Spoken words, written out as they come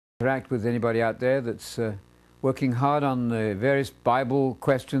Interact with anybody out there that's working hard on the various Bible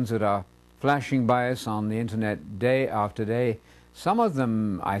questions that are flashing by us on the internet day after day. Some of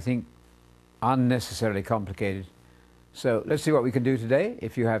them, I think, unnecessarily complicated. So let's see what we can do today.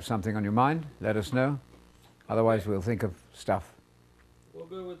 If you have something on your mind, let us know. Otherwise, we'll think of stuff. We'll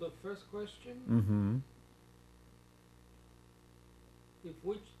go with the first question. Mm-hmm.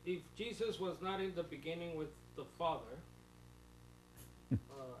 If Jesus was not in the beginning with the Father,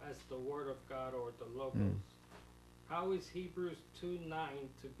 as the Word of God or the Logos, how is Hebrews 2:9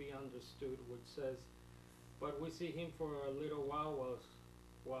 to be understood, which says, "But we see him for a little while was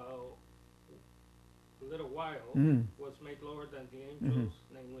made lower than the angels,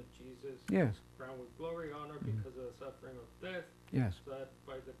 namely Jesus, Yes. crowned with glory, honor because of the suffering of death, Yes. so that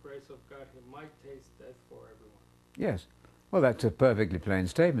by the grace of God he might taste death for everyone." Yes. Well, that's a perfectly plain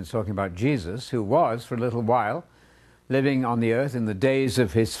statement. It's talking about Jesus, who was, for a little while, living on the earth in the days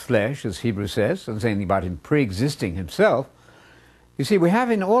of his flesh, as Hebrews says, and saying about him pre-existing himself. You see, we have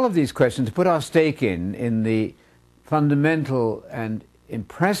in all of these questions to put our stake in the fundamental and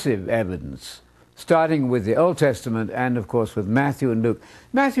impressive evidence, starting with the Old Testament and, of course, with Matthew and Luke.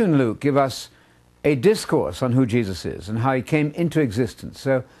 Matthew and Luke give us a discourse on who Jesus is and how he came into existence.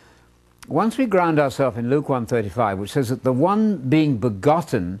 So once we ground ourselves in Luke 1:35, which says that the one being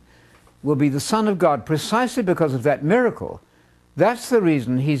begotten will be the Son of God precisely because of that miracle, that's the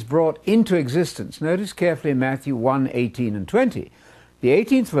reason he's brought into existence. Notice carefully in Matthew 1:18 and 20. The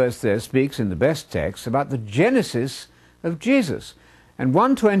 18th verse there speaks in the best text about the genesis of Jesus. And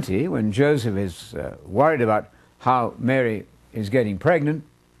 1:20, when Joseph is worried about how Mary is getting pregnant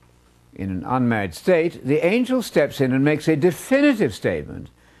in an unmarried state, the angel steps in and makes a definitive statement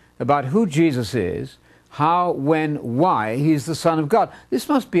about who Jesus is, how, when, why he's the Son of God. This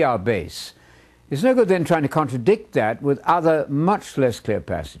must be our base. It's no good then trying to contradict that with other much less clear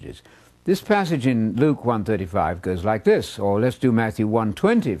passages. This passage in Luke 1:35 goes like this, or let's do Matthew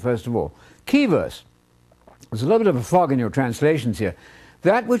 1:20 first of all. Key verse. There's a little bit of a fog in your translations here.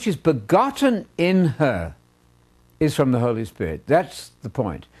 That which is begotten in her is from the Holy Spirit. That's the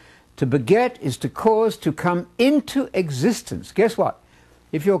point. To beget is to cause to come into existence. Guess what?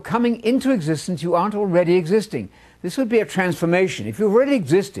 If you're coming into existence, you aren't already existing. This would be a transformation. If you've already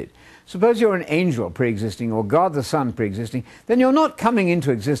existed, suppose you're an angel pre-existing or God the Son pre-existing, then you're not coming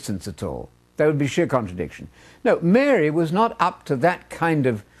into existence at all. That would be sheer contradiction. No, Mary was not up to that kind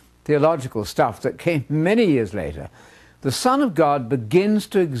of theological stuff that came many years later. The Son of God begins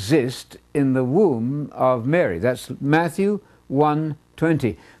to exist in the womb of Mary. That's Matthew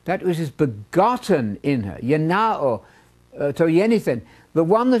 1:20. That which is begotten in her. Yenao to yenithen. The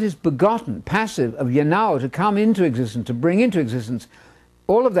one that is begotten, passive, of Yenao, to come into existence, to bring into existence,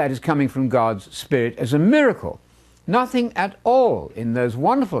 all of that is coming from God's Spirit as a miracle. Nothing at all in those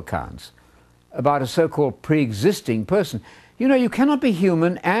wonderful accounts about a so-called pre-existing person. You know, you cannot be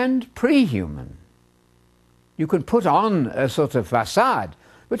human and pre-human. You can put on a sort of facade,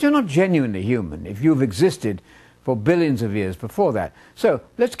 but you're not genuinely human if you've existed for billions of years before that. So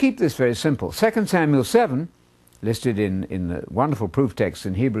let's keep this very simple. 2 Samuel 7, listed in the wonderful proof text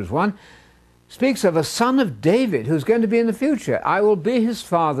in Hebrews 1, speaks of a son of David who's going to be in the future. I will be his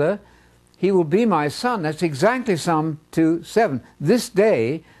father, he will be my son. That's exactly Psalm 2:7. This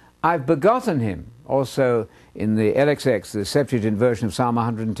day I've begotten him. Also in the LXX, the Septuagint version of Psalm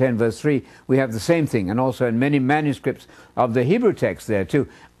 110 verse 3, we have the same thing, and also in many manuscripts of the Hebrew text there too.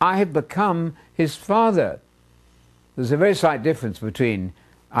 I have become his father. There's a very slight difference between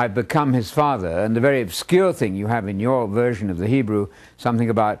I've become his father and the very obscure thing you have in your version of the Hebrew, something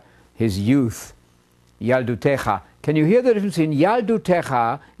about his youth, Yaldutecha. Can you hear the difference in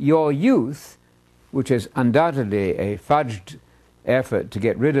Yaldutecha, your youth, which is undoubtedly a fudged effort to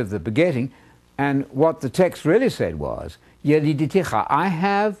get rid of the begetting, and what the text really said was, Yaliditecha, I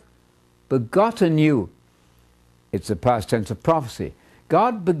have begotten you. It's a past tense of prophecy.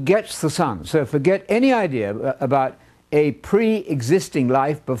 God begets the Son. So forget any idea about a pre-existing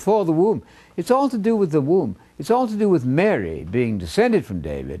life before the womb. It's all to do with the womb. It's all to do with Mary being descended from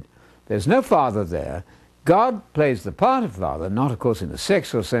David. There's no father there. God plays the part of father, not of course in a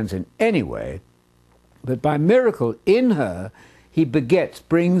sexual sense in any way, but by miracle in her he begets,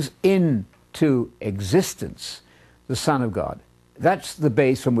 brings into existence the Son of God. That's the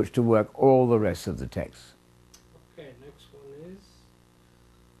base from which to work all the rest of the text. Okay, next one is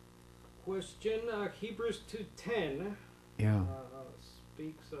question Hebrews 2:10.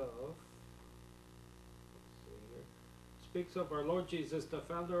 Speaks of our Lord Jesus, the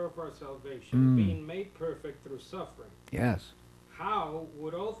founder of our salvation, being made perfect through suffering. Yes. How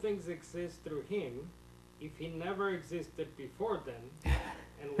would all things exist through him if he never existed before then?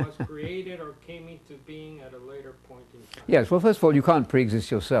 and was created or came into being at a later point in time. Yes, well, first of all, you can't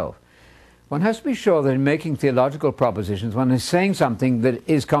pre-exist yourself. One has to be sure that in making theological propositions, one is saying something that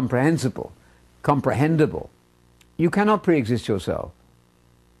is comprehensible, comprehensible. You cannot pre-exist yourself.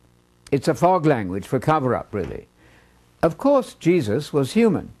 It's a fog language for cover-up, really. Of course, Jesus was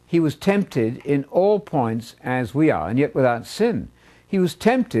human. He was tempted in all points as we are, and yet without sin. He was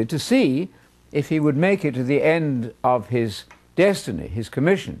tempted to see if he would make it to the end of his destiny, his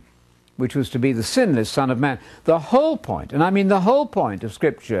commission, which was to be the sinless Son of Man. The whole point, and I mean the whole point of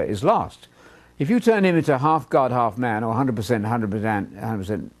Scripture, is lost. If you turn him into half God, half man, or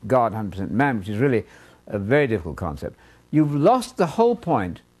 100% God, 100% man, which is really a very difficult concept, you've lost the whole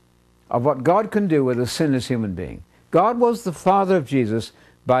point of what God can do with a sinless human being. God was the Father of Jesus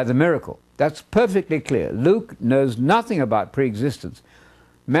by the miracle. That's perfectly clear. Luke knows nothing about pre-existence.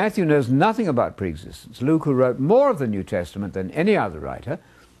 Matthew knows nothing about pre-existence. Luke, who wrote more of the New Testament than any other writer,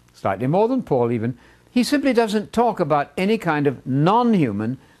 slightly more than Paul even, he simply doesn't talk about any kind of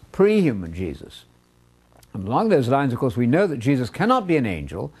non-human, pre-human Jesus. And along those lines, of course, we know that Jesus cannot be an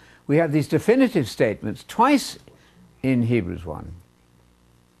angel. We have these definitive statements twice in Hebrews 1.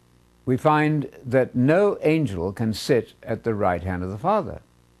 We find that no angel can sit at the right hand of the Father.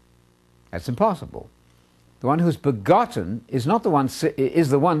 That's impossible. The one who's begotten is not the one, is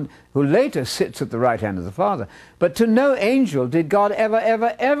the one who later sits at the right hand of the Father. But to no angel did God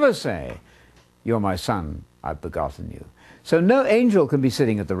ever say, "You're my son, I've begotten you." So no angel can be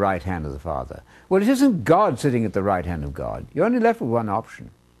sitting at the right hand of the Father. Well, it isn't God sitting at the right hand of God. You're only left with one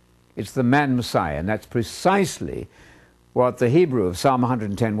option. It's the man Messiah, and that's precisely what the Hebrew of Psalm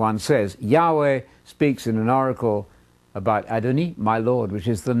 110:1 says. Yahweh speaks in an oracle about Adoni, my Lord, which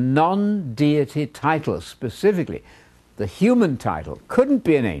is the non-deity title specifically. The human title couldn't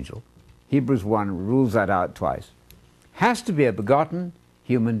be an angel. Hebrews 1 rules that out twice. Has to be a begotten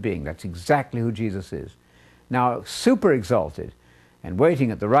human being. That's exactly who Jesus is. Now, super exalted and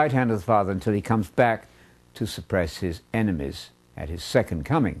waiting at the right hand of the Father until he comes back to suppress his enemies at his second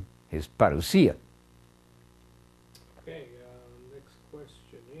coming, his parousia. Okay, next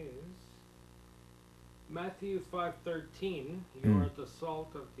question is, Matthew 5:13, you are the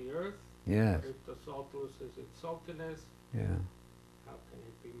salt of the earth. Yes. If the salt loses its saltiness, Yeah. how can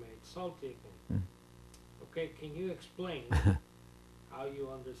it be made salty again? Okay, can you explain how you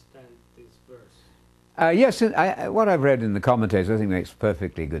understand this verse? Yes, what I've read in the commentators I think makes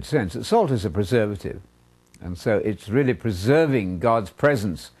perfectly good sense. That salt is a preservative, and so it's really preserving God's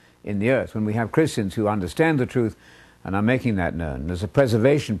presence in the earth. When we have Christians who understand the truth and are making that known, there's a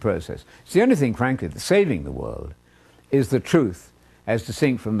preservation process. It's the only thing, frankly, that's saving the world is the truth, as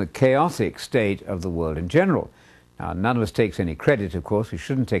distinct from the chaotic state of the world in general. Now, none of us takes any credit, of course. We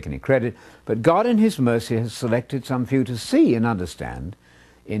shouldn't take any credit. But God in his mercy has selected some few to see and understand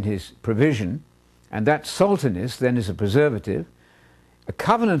in his provision. And that saltiness then is a preservative. A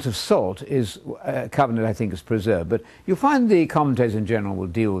covenant of salt is a covenant, I think, is preserved. But you'll find the commentators in general will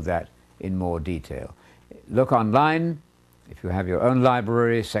deal with that in more detail. Look online. If you have your own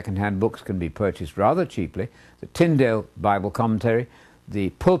library, second-hand books can be purchased rather cheaply. The Tyndale Bible Commentary,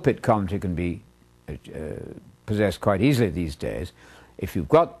 the Pulpit Commentary can be possessed quite easily these days. If you've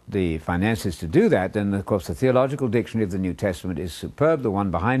got the finances to do that, then, of course, the Theological Dictionary of the New Testament is superb, the one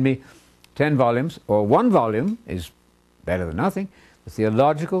behind me. 10 volumes, or 1 volume is better than nothing. The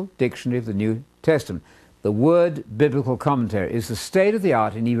Theological Dictionary of the New Testament. The Word Biblical Commentary is the state of the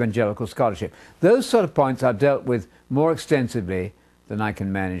art in evangelical scholarship. Those sort of points are dealt with more extensively than I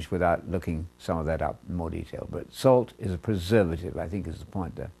can manage without looking some of that up in more detail. But salt is a preservative, I think, is the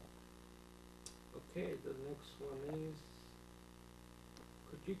point there. Okay, the next one is,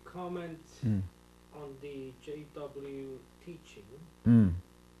 could you comment on the JW teaching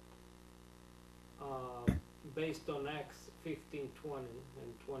based on Acts 15:20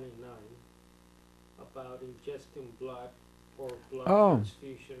 and 29 about ingesting blood for blood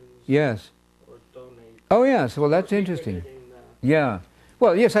transfusions? Yes. Or donate. Oh, yes. Well, that's interesting. Yeah.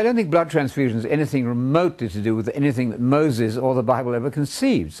 Well, yes, I don't think blood transfusion is anything remotely to do with anything that Moses or the Bible ever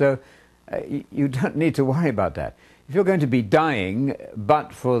conceived. So you don't need to worry about that. If you're going to be dying,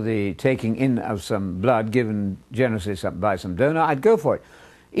 but for the taking in of some blood given generously by some donor, I'd go for it.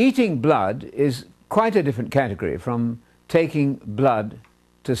 Eating blood is quite a different category from taking blood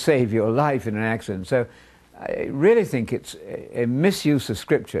to save your life in an accident. So I really think it's a misuse of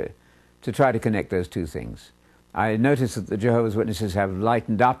Scripture to try to connect those two things. I notice that the Jehovah's Witnesses have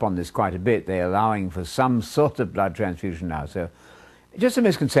lightened up on this quite a bit. They're allowing for some sort of blood transfusion now. So just a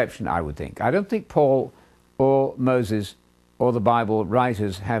misconception, I would think. I don't think Paul or Moses or the Bible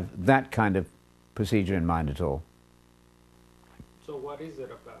writers have that kind of procedure in mind at all. So what is it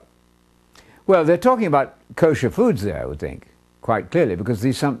about? Well, they're talking about kosher foods there, I would think, quite clearly, because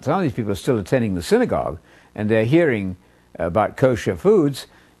some of these people are still attending the synagogue, and they're hearing about kosher foods.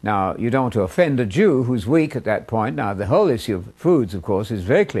 Now, you don't want to offend a Jew who's weak at that point. Now, the whole issue of foods, of course, is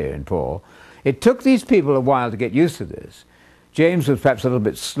very clear in Paul. It took these people a while to get used to this. James was perhaps a little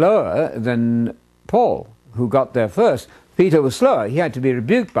bit slower than Paul, who got there first. Peter was slower. He had to be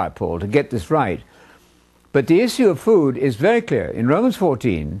rebuked by Paul to get this right. But the issue of food is very clear. In Romans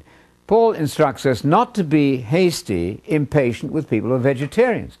 14, Paul instructs us not to be hasty, impatient with people who are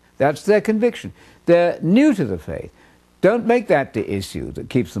vegetarians. That's their conviction. They're new to the faith. Don't make that the issue that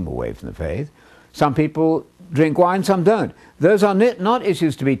keeps them away from the faith. Some people drink wine, some don't. Those are not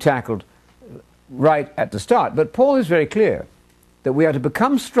issues to be tackled right at the start. But Paul is very clear that we are to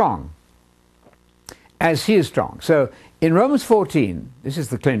become strong as he is strong. So in Romans 14, this is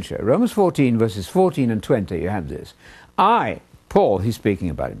the clincher, Romans 14 verses 14 and 20, you have this. I, Paul, he's speaking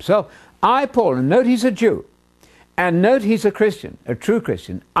about himself, I, Paul, and note he's a Jew, and note he's a Christian, a true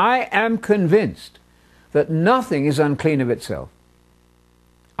Christian, I am convinced that nothing is unclean of itself.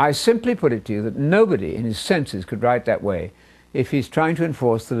 I simply put it to you that nobody in his senses could write that way if he's trying to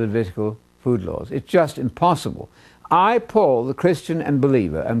enforce the Levitical food laws. It's just impossible. I, Paul, the Christian and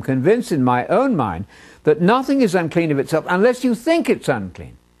believer, am convinced in my own mind that nothing is unclean of itself unless you think it's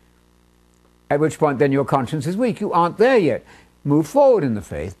unclean. At which point then your conscience is weak. You aren't there yet. Move forward in the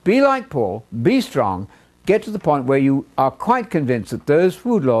faith. Be like Paul. Be strong. Get to the point where you are quite convinced that those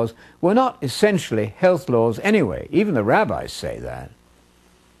food laws were not essentially health laws anyway. Even the rabbis say that.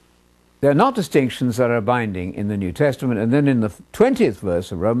 They're not distinctions that are binding in the New Testament. And then in the 20th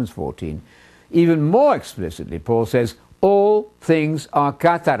verse of Romans 14, even more explicitly, Paul says, all things are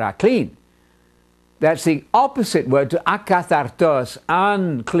kathara, clean. That's the opposite word to akathartos,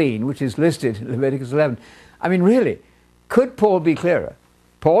 unclean, which is listed in Leviticus 11. I mean, really, could Paul be clearer?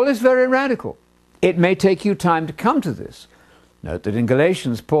 Paul is very radical. It may take you time to come to this. Note that in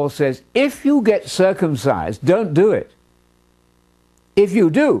Galatians, Paul says, if you get circumcised, don't do it. If you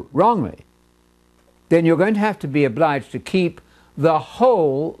do, wrongly, then you're going to have to be obliged to keep the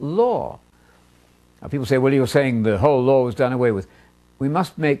whole law. Now, people say, well, you're saying the whole law was done away with. We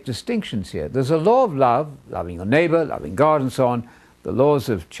must make distinctions here. There's a law of love, loving your neighbor, loving God, and so on. The laws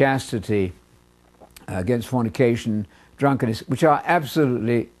of chastity, against fornication, drunkenness, which are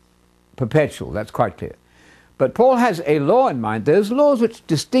absolutely perpetual. That's quite clear. But Paul has a law in mind. Those laws which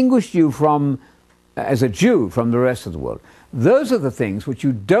distinguish you from, as a Jew, from the rest of the world. Those are the things which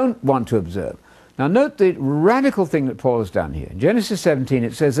you don't want to observe. Now note the radical thing that Paul has done here. In Genesis 17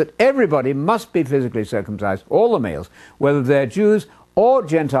 it says that everybody must be physically circumcised, all the males, whether they're Jews or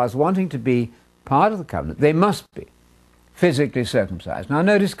Gentiles wanting to be part of the covenant. They must be physically circumcised. Now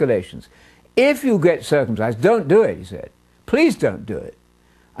notice Galatians. If you get circumcised, don't do it, he said. Please don't do it.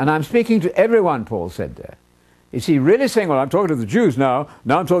 And I'm speaking to everyone, Paul said there. Is he really saying, well, I'm talking to the Jews now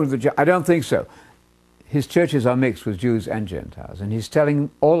I'm talking to the Jews? I don't think so. His churches are mixed with Jews and Gentiles, and he's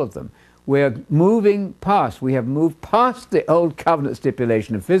telling all of them, we're moving past, we have moved past the old covenant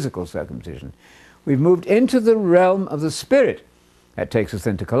stipulation of physical circumcision. We've moved into the realm of the Spirit. That takes us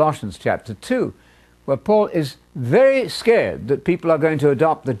then to Colossians chapter 2, where Paul is very scared that people are going to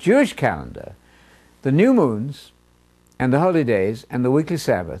adopt the Jewish calendar, the new moons, and the holy days, and the weekly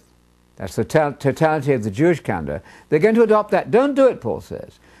Sabbath. That's the totality of the Jewish calendar. They're going to adopt that. Don't do it, Paul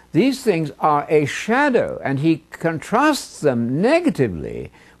says. These things are a shadow, and he contrasts them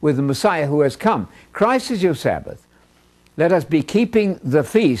negatively with the Messiah who has come. Christ is your Sabbath. Let us be keeping the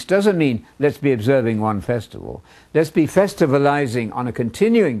feast. Doesn't mean let's be observing one festival. Let's be festivalizing on a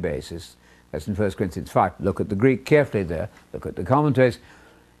continuing basis. That's in 1 Corinthians 5. Look at the Greek carefully there. Look at the commentaries.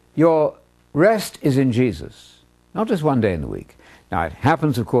 Your rest is in Jesus, not just one day in the week. Now it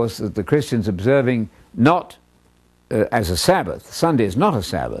happens, of course, that the Christians observing not as a Sabbath. Sunday is not a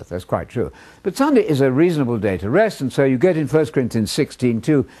Sabbath, that's quite true. But Sunday is a reasonable day to rest, and so you get in 1 Corinthians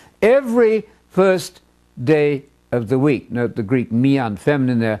 16:2, every first day of the week, note the Greek mian,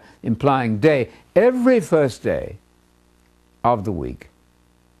 feminine there, implying day, every first day of the week,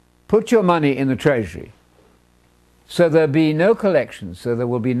 put your money in the treasury, so there be no collections, so there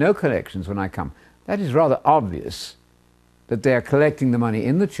will be no collections when I come. That is rather obvious that they are collecting the money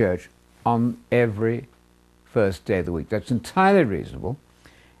in the church on every first day of the week. That's entirely reasonable.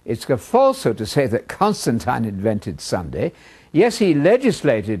 It's a falsehood to say that Constantine invented Sunday. Yes, he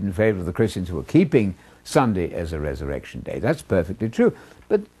legislated in favor of the Christians who were keeping Sunday as a resurrection day. That's perfectly true.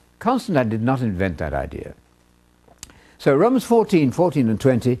 But Constantine did not invent that idea. So Romans 14, 14 and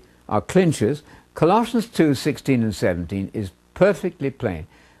 20 are clinchers. Colossians 2, 16 and 17 is perfectly plain.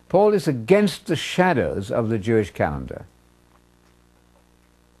 Paul is against the shadows of the Jewish calendar.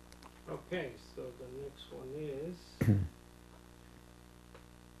 Okay, so the next one is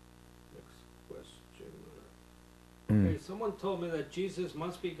next question. Okay, someone told me that Jesus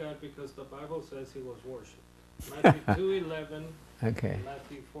must be God because the Bible says he was worshipped. Matthew 2:11. Okay.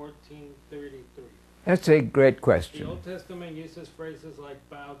 Matthew 14:33. That's a great The question. Old Testament uses phrases like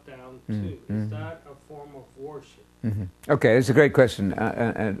bow down too. Is that a form of worship? Okay, it's a great question,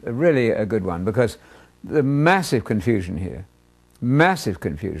 really a good one, because the massive confusion here, massive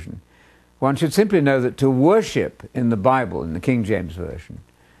confusion. One should simply know that to worship in the Bible, in the King James Version,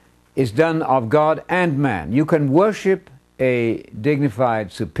 is done of God and man. You can worship a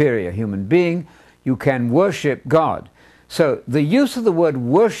dignified, superior human being. You can worship God. So the use of the word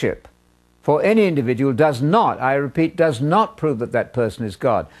worship for any individual does not, I repeat, does not prove that that person is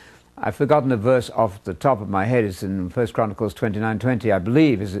God. I've forgotten the verse off the top of my head. It's in 1 Chronicles 29:20, I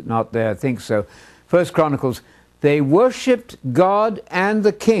believe. Is it not there? I think so. 1 Chronicles, they worshipped God and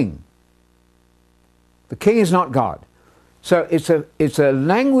the king. The king is not God. So it's a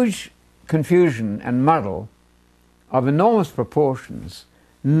language confusion and muddle of enormous proportions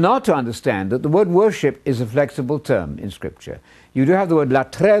not to understand that the word worship is a flexible term in Scripture. You do have the word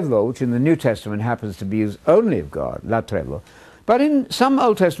latrevo, which in the New Testament happens to be used only of God, latrevo. But in some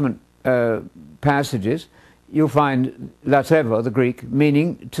Old Testament passages, you'll find latrevo, the Greek,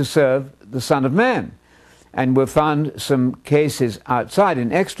 meaning to serve the Son of Man. And we've found some cases outside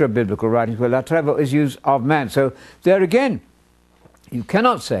in extra-biblical writings where latrevo is used of man. So there again, you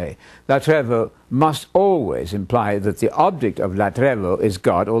cannot say latrevo must always imply that the object of latrevo is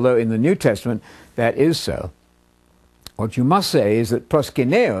God, although in the New Testament that is so. What you must say is that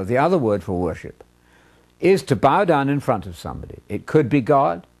proskuneo, the other word for worship, is to bow down in front of somebody. It could be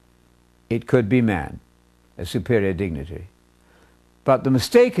God, it could be man, a superior dignitary. But the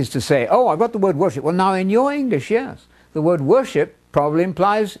mistake is to say, oh, I've got the word worship. Well, now in your English, yes, the word worship probably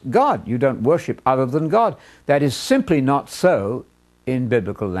implies God. You don't worship other than God. That is simply not so in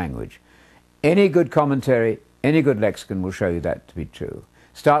biblical language. Any good commentary, any good lexicon will show you that to be true.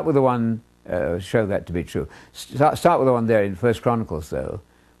 Start with the one, show that to be true. Start with the one there in 1 Chronicles, though,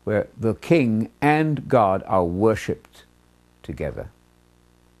 where the king and God are worshipped together.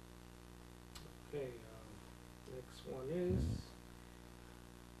 Okay, next one is,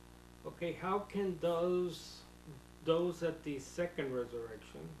 okay, how can those at the second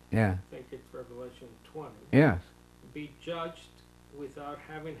resurrection, Yeah. I think it's Revelation 20, Yes. be judged without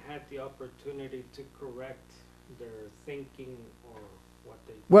having had the opportunity to correct their thinking or what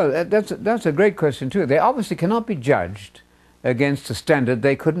they do? Well, that's a great question too. They obviously cannot be judged against a standard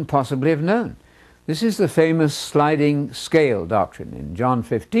they couldn't possibly have known. This is the famous sliding scale doctrine. In John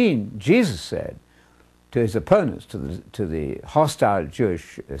 15, Jesus said to his opponents, to the hostile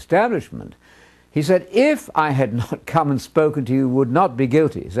Jewish establishment, he said, if I had not come and spoken to you, you would not be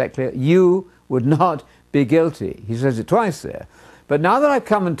guilty. Is that clear? You would not be guilty. He says it twice there. But now that I've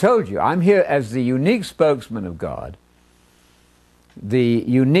come and told you, I'm here as the unique spokesman of God, the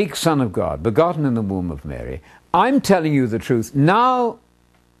unique Son of God, begotten in the womb of Mary. I'm telling you the truth. Now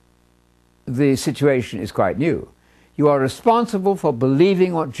the situation is quite new. You are responsible for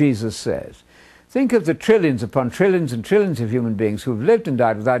believing what Jesus says. Think of the trillions upon trillions and trillions of human beings who have lived and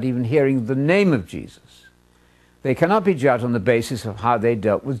died without even hearing the name of Jesus. They cannot be judged on the basis of how they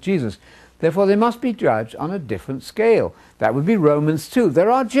dealt with Jesus. Therefore, they must be judged on a different scale. That would be Romans 2. There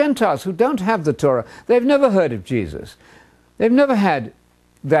are Gentiles who don't have the Torah. They've never heard of Jesus. They've never had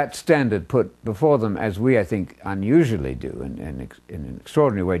that standard put before them as we, I think, unusually do, and in an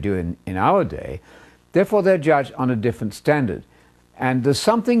extraordinary way do in our day. Therefore, they're judged on a different standard. And there's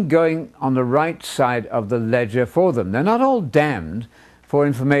something going on the right side of the ledger for them. They're not all damned for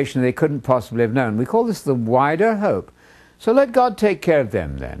information they couldn't possibly have known. We call this the wider hope. So let God take care of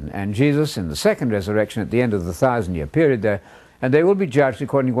them then, and Jesus in the second resurrection at the end of the 1,000-year period there, and they will be judged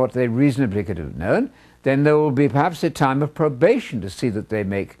according to what they reasonably could have known. Then there will be perhaps a time of probation to see that they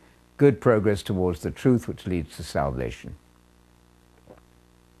make good progress towards the truth which leads to salvation.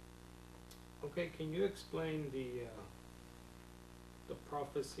 Okay, can you explain the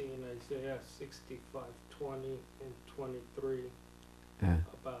prophecy in Isaiah 65:20 and 23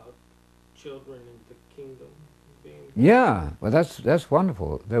 about children in the kingdom being born? Yeah, well that's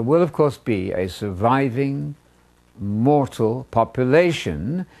wonderful. There will of course be a surviving mortal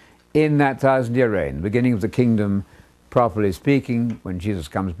population in that 1,000-year reign, the beginning of the kingdom, properly speaking, when Jesus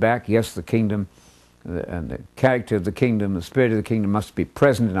comes back. Yes, the kingdom and the character of the kingdom, the spirit of the kingdom must be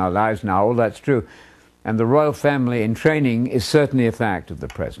present in our lives now. All that's true. And the royal family in training is certainly a fact of the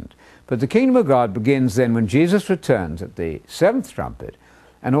present. But the kingdom of God begins then when Jesus returns at the seventh trumpet,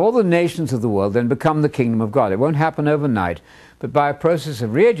 and all the nations of the world then become the kingdom of God. It won't happen overnight, but by a process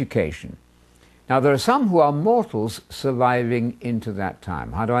of re-education. Now, there are some who are mortals surviving into that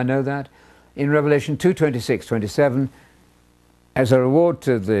time. How do I know that? In Revelation 2:26, 27, as a reward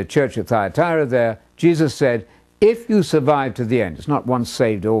to the church of Thyatira there, Jesus said, if you survive to the end, it's not once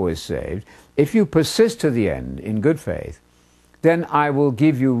saved, always saved, if you persist to the end in good faith, then I will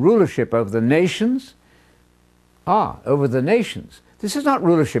give you rulership over the nations. Over the nations. This is not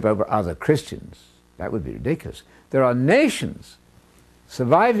rulership over other Christians. That would be ridiculous. There are nations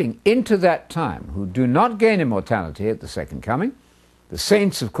surviving into that time who do not gain immortality at the second coming. The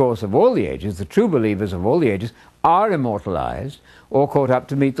saints, of course, of all the ages, the true believers of all the ages, are immortalized or caught up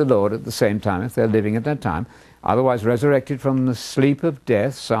to meet the Lord at the same time if they're living at that time, otherwise resurrected from the sleep of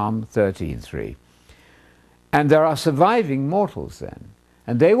death, Psalm 13:3. And there are surviving mortals then,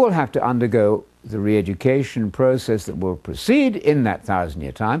 and they will have to undergo the re-education process that will proceed in that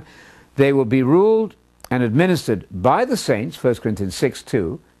 1,000-year time. They will be ruled and administered by the saints. 1 Corinthians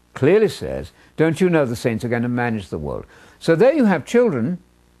 6:2 clearly says, don't you know the saints are going to manage the world? So there you have children,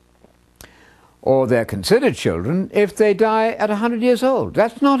 or they're considered children, if they die at 100 years old.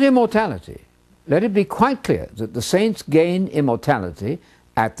 That's not immortality. Let it be quite clear that the saints gain immortality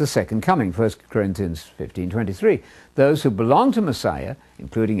at the second coming, 1 Corinthians 15:23. Those who belong to Messiah,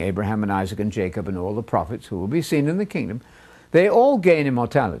 including Abraham and Isaac and Jacob and all the prophets who will be seen in the kingdom, they all gain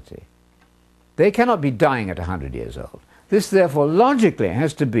immortality. They cannot be dying at 100 years old. This, therefore, logically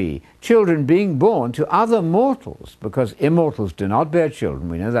has to be children being born to other mortals, because immortals do not bear children.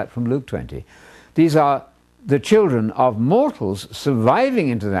 We know that from Luke 20. These are the children of mortals surviving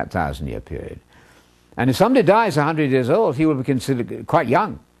into that 1,000-year period. And if somebody dies 100 years old, he will be considered quite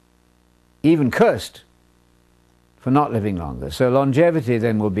young, even cursed for not living longer. So longevity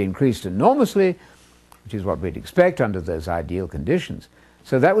then will be increased enormously, which is what we'd expect under those ideal conditions.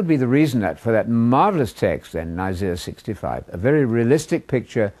 So that would be the reason that for that marvelous text then in Isaiah 65, a very realistic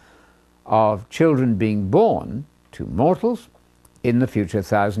picture of children being born to mortals in the future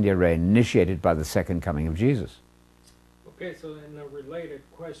 1,000-year reign initiated by the second coming of Jesus. Okay, so in a related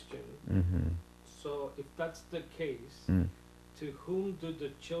question, so if that's the case, to whom do the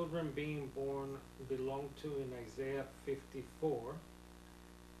children being born belong to in Isaiah 54,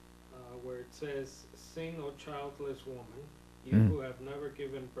 where it says, sing, O childless woman, you who have never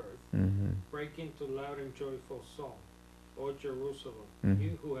given birth, break into loud and joyful song, O Jerusalem,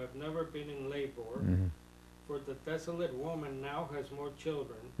 you who have never been in labor, for the desolate woman now has more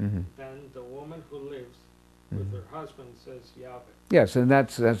children than the woman who lives with her husband, says Yahweh. Yes, and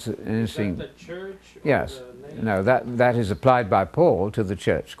that's an interesting... Is that the church? Yes. Or the nation? No, that is applied by Paul to the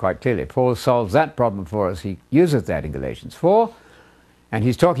church quite clearly. Paul solves that problem for us. He uses that in Galatians 4, and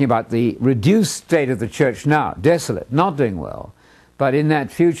he's talking about the reduced state of the church now, desolate, not doing well. But in that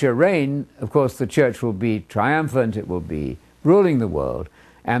future reign, of course, the church will be triumphant, it will be ruling the world,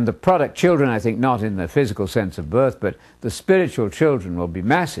 and the product children, I think, not in the physical sense of birth, but the spiritual children will be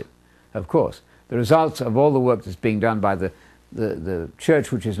massive, of course. The results of all the work that's being done by the church,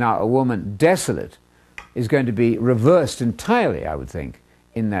 which is now a woman desolate, is going to be reversed entirely, I would think,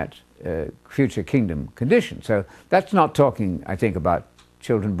 in that future kingdom condition. So that's not talking, I think, about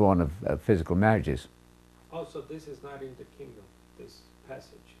children born of physical marriages. Also, this is not in the kingdom, this passage.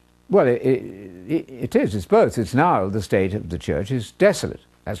 Well, it is. It's both. It's now the state of the church is desolate.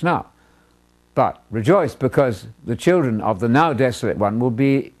 That's now. But rejoice, because the children of the now desolate one will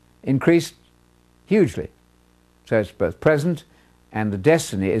be increased hugely. So it's both present, and the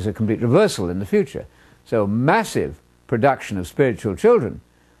destiny is a complete reversal in the future. So massive production of spiritual children,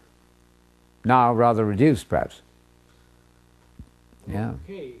 now rather reduced perhaps. Yeah.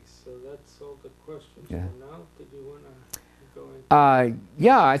 Okay, so that's all the questions Yeah. for now. Did you want to go into...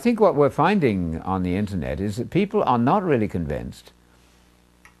 Yeah, I think what we're finding on the internet is that people are not really convinced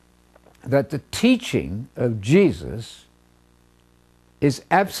that the teaching of Jesus is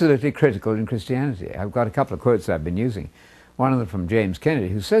absolutely critical in Christianity. I've got a couple of quotes I've been using. One of them from James Kennedy,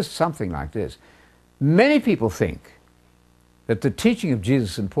 who says something like this: many people think that the teaching of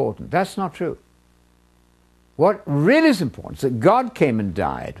Jesus is important. That's not true. What really is important is that God came and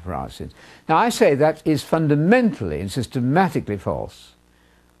died for our sins. Now, I say that is fundamentally and systematically false.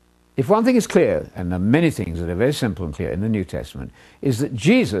 If one thing is clear, and there are many things that are very simple and clear in the New Testament, is that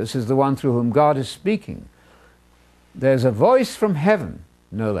Jesus is the one through whom God is speaking. There's a voice from heaven,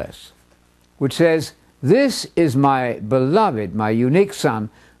 no less, which says, this is my beloved, my unique Son,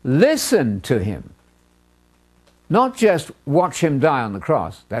 listen to him. Not just watch him die on the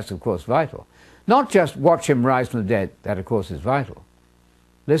cross, that's of course vital. Not just watch him rise from the dead, that of course is vital.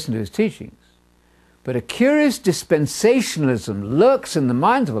 Listen to his teachings. But a curious dispensationalism lurks in the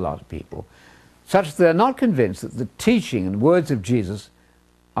minds of a lot of people, such that they're not convinced that the teaching and words of Jesus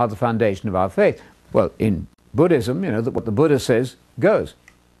are the foundation of our faith. Well, in Buddhism, you know, that what the Buddha says goes.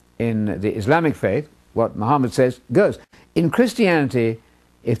 In the Islamic faith, what Muhammad says goes. In Christianity,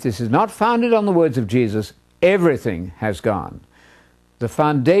 if this is not founded on the words of Jesus, everything has gone. The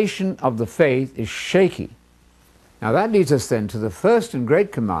foundation of the faith is shaky. Now that leads us then to the first and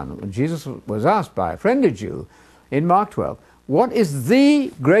great commandment when Jesus was asked by a friendly Jew in Mark 12, what is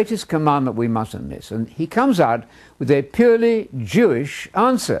the greatest commandment we mustn't miss? And he comes out with a purely Jewish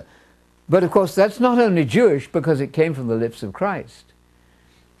answer. But of course that's not only Jewish because it came from the lips of Christ.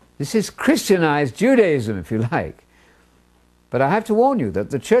 This is Christianized Judaism, if you like. But I have to warn you that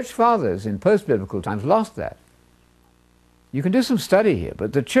the church fathers in post-biblical times lost that. You can do some study here,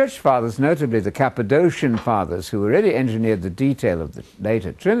 but the church fathers, notably the Cappadocian fathers, who already engineered the detail of the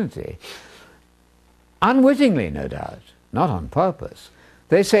later Trinity, unwittingly, no doubt, not on purpose,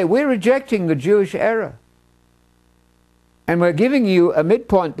 they say, we're rejecting the Jewish error. And we're giving you a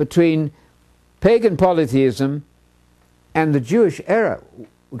midpoint between pagan polytheism and the Jewish error.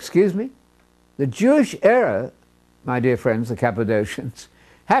 Excuse me? The Jewish error, my dear friends, the Cappadocians,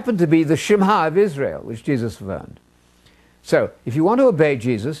 happened to be the Shema of Israel, which Jesus affirmed. So, if you want to obey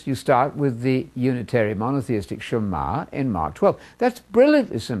Jesus, you start with the unitary monotheistic Shema in Mark 12. That's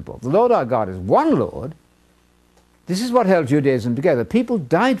brilliantly simple. The Lord our God is one Lord. This is what held Judaism together. People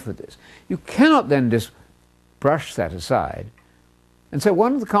died for this. You cannot then just brush that aside. And so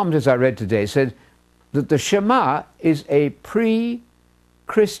one of the commentators I read today said that the Shema is a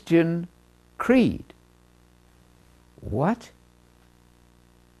pre-Christian creed. What?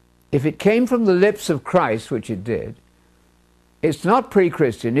 If it came from the lips of Christ, which it did, it's not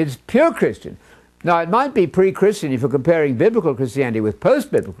pre-Christian, it's pure Christian. Now, it might be pre-Christian if you're comparing biblical Christianity with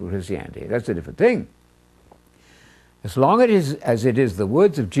post-biblical Christianity. That's a different thing. As long as it is the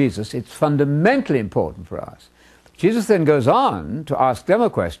words of Jesus, it's fundamentally important for us. Jesus then goes on to ask them a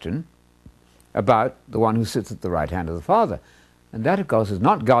question about the one who sits at the right hand of the Father. And that, of course, is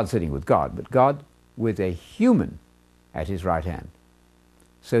not God sitting with God, but God with a human at his right hand.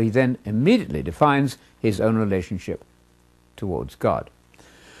 So he then immediately defines his own relationship towards God.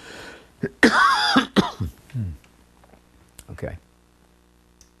 Okay.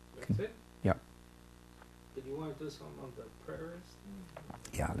 That's it? Yeah. Did you want to do something on the preterist thing?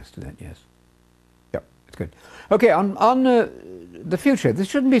 Yeah, let's do that, yes. Yep, it's good. Okay, on the future, this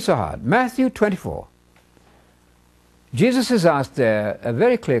shouldn't be so hard. Matthew 24. Jesus has asked there a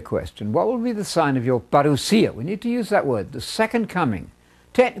very clear question. What will be the sign of your parousia? We need to use that word, the second coming.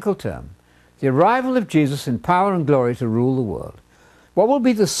 Technical term. The arrival of Jesus in power and glory to rule the world. What will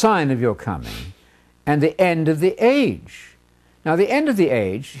be the sign of your coming and the end of the age? Now, the end of the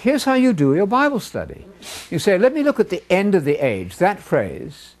age, here's how you do your Bible study. You say, let me look at the end of the age, that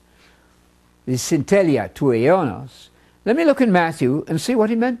phrase, the syntelia tu aeonos. Let me look in Matthew and see what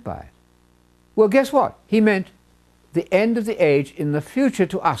he meant by it. Well, guess what? He meant the end of the age in the future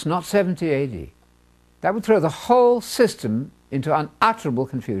to us, not 70 AD. That would throw the whole system into unutterable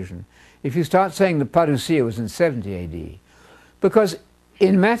confusion if you start saying the parousia was in 70 AD. Because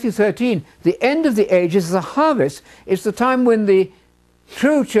in Matthew 13, the end of the age is the harvest. It's the time when the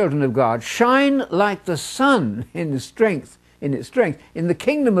true children of God shine like the sun in its strength, in the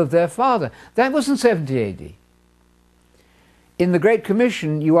kingdom of their Father. That was in 70 AD. In the Great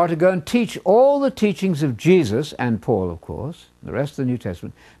Commission, you are to go and teach all the teachings of Jesus, and Paul, of course, the rest of the New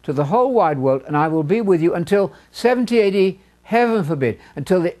Testament, to the whole wide world, and I will be with you until 70 AD, heaven forbid,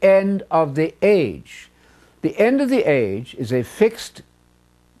 until the end of the age. The end of the age is a fixed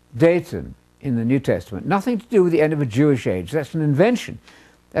datum in the New Testament. Nothing to do with the end of a Jewish age. That's an invention.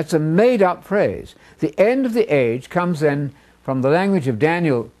 That's a made-up phrase. The end of the age comes then from the language of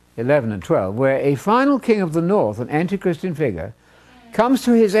Daniel 11 and 12, where a final king of the north, an anti-Christian figure, comes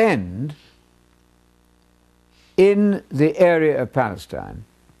to his end in the area of Palestine,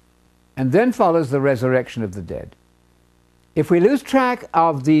 and then follows the resurrection of the dead. If we lose track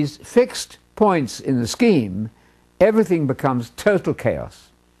of these fixed points in the scheme, everything becomes total chaos.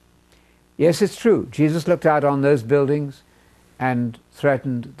 Yes, it's true. Jesus looked out on those buildings and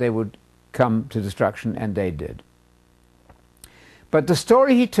threatened they would come to destruction, and they did. But the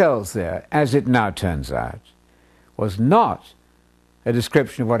story he tells there, as it now turns out, was not a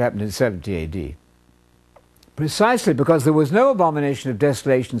description of what happened in 70 AD. Precisely because there was no abomination of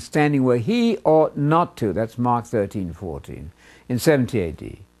desolation standing where he ought not to. That's Mark 13:14, in 70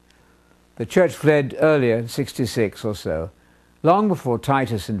 AD. The church fled earlier, 66 or so, long before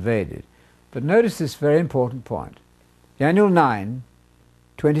Titus invaded. But notice this very important point. Daniel 9,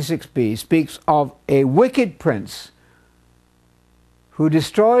 26b speaks of a wicked prince who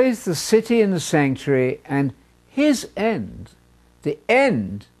destroys the city and the sanctuary, and his end, the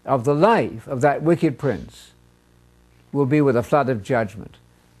end of the life of that wicked prince, will be with a flood of judgment.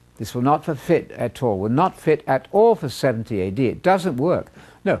 This will not fit at all, will not fit at all for 70 AD. It doesn't work.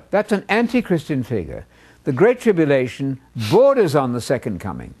 No, that's an anti-Christian figure. The Great Tribulation borders on the second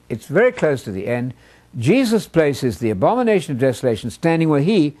coming. It's very close to the end. Jesus places the abomination of desolation standing where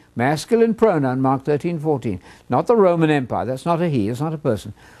he, masculine pronoun, Mark 13:14, not the Roman Empire, that's not a he, it's not a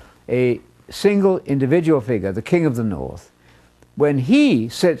person, a single individual figure, the king of the north. When he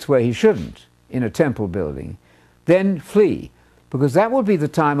sits where he shouldn't, in a temple building, then flee, because that will be the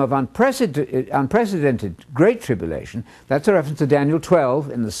time of unprecedented great tribulation. That's a reference to Daniel 12,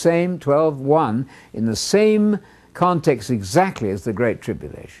 in the same 12:1, in the same context exactly as the great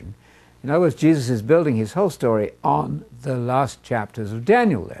tribulation. In other words, Jesus is building his whole story on the last chapters of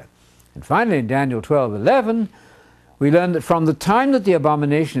Daniel there. And finally, in Daniel 12:11, we learn that from the time that the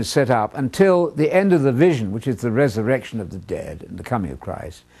abomination is set up until the end of the vision, which is the resurrection of the dead and the coming of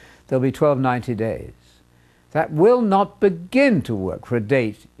Christ, there'll be 1290 days. That will not begin to work for a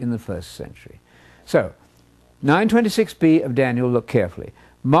date in the 1st century. So, 926b of Daniel, look carefully.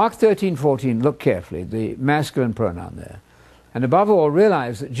 Mark 13:14, look carefully, the masculine pronoun there. And above all,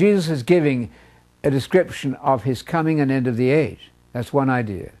 realize that Jesus is giving a description of his coming and end of the age. That's one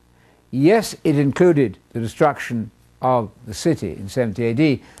idea. Yes, it included the destruction of the city in 70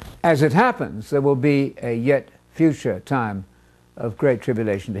 AD. As it happens, there will be a yet future time of great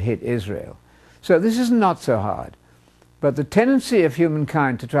tribulation to hit Israel. So this is not so hard. But the tendency of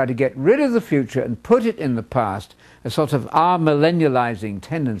humankind to try to get rid of the future and put it in the past, a sort of millennializing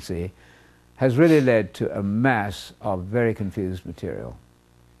tendency, has really led to a mass of very confused material.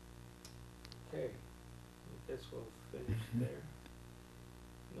 Okay, I guess we'll finish there.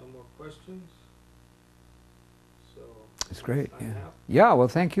 No more questions? So That's great. Yeah. Yeah. Well,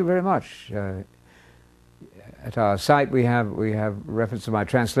 thank you very much. At our site, we have reference to my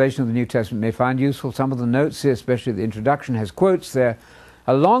translation of the New Testament. You may find useful some of the notes here, especially the introduction has quotes there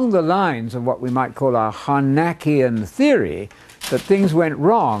along the lines of what we might call our Harnakian theory, that things went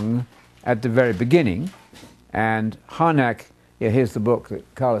wrong at the very beginning. And Harnack, here's the book that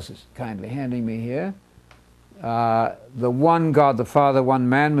Carlos is kindly handing me here, the One God the Father, One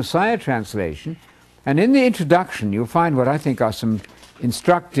Man Messiah translation. And in the introduction you'll find what I think are some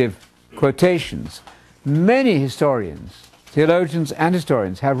instructive quotations. Many historians, theologians and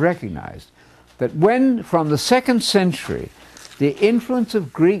historians, have recognized that when from the 2nd century the influence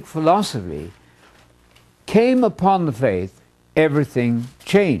of Greek philosophy came upon the faith, everything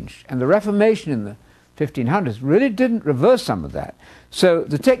changed. And the Reformation in the 1500s really didn't reverse some of that. So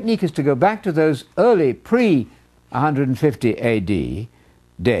the technique is to go back to those early pre-150 AD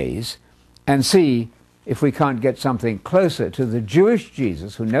days and see if we can't get something closer to the Jewish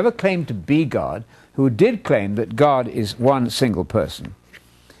Jesus, who never claimed to be God, who did claim that God is one single person.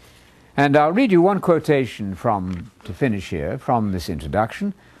 And I'll read you one quotation to finish here, from this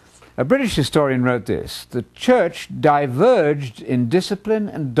introduction. A British historian wrote this: "The Church diverged in discipline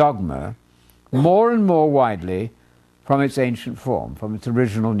and dogma more and more widely from its ancient form, from its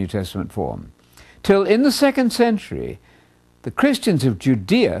original New Testament form, till in the 2nd century the Christians of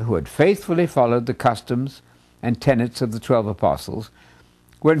Judea, who had faithfully followed the customs and tenets of the 12 apostles,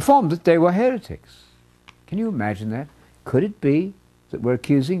 were informed that they were heretics." Can you imagine that? Could it be that we're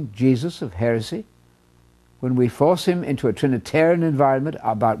accusing Jesus of heresy when we force him into a Trinitarian environment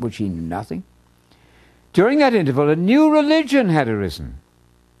about which he knew nothing? During that interval, a new religion had arisen.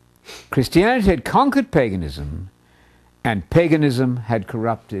 Christianity had conquered paganism, and paganism had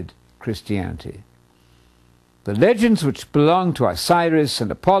corrupted Christianity. The legends which belonged to Osiris and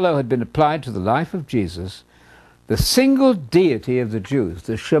Apollo had been applied to the life of Jesus, the single deity of the Jews,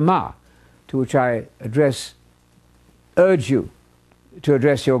 the Shema, to which I urge you to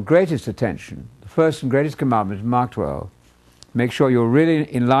address your greatest attention, the first and greatest commandment in Mark 12. Make sure you're really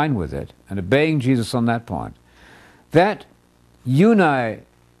in line with it and obeying Jesus on that point. That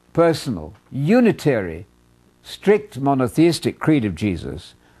unipersonal, unitary, strict monotheistic creed of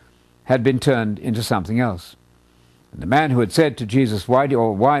Jesus had been turned into something else. And the man who had said to Jesus,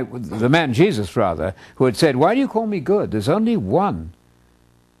 the man Jesus rather, who had said, "Why do you call me good? There's only one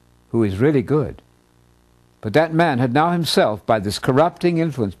who is really good." But that man had now himself, by this corrupting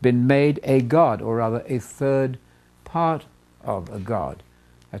influence, been made a god, or rather a third part of a god.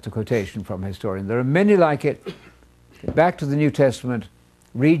 That's a quotation from a historian. There are many like it. Get back to the New Testament,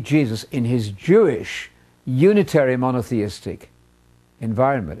 read Jesus in his Jewish, unitary, monotheistic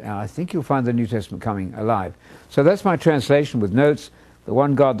environment, and I think you'll find the New Testament coming alive. So that's my translation with notes. The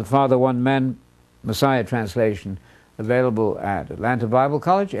One God, the Father, One Man, Messiah translation, available at Atlanta Bible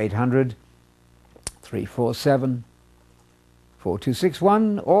College,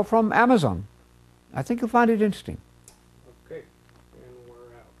 800-347-4261, or from Amazon. I think you'll find it interesting.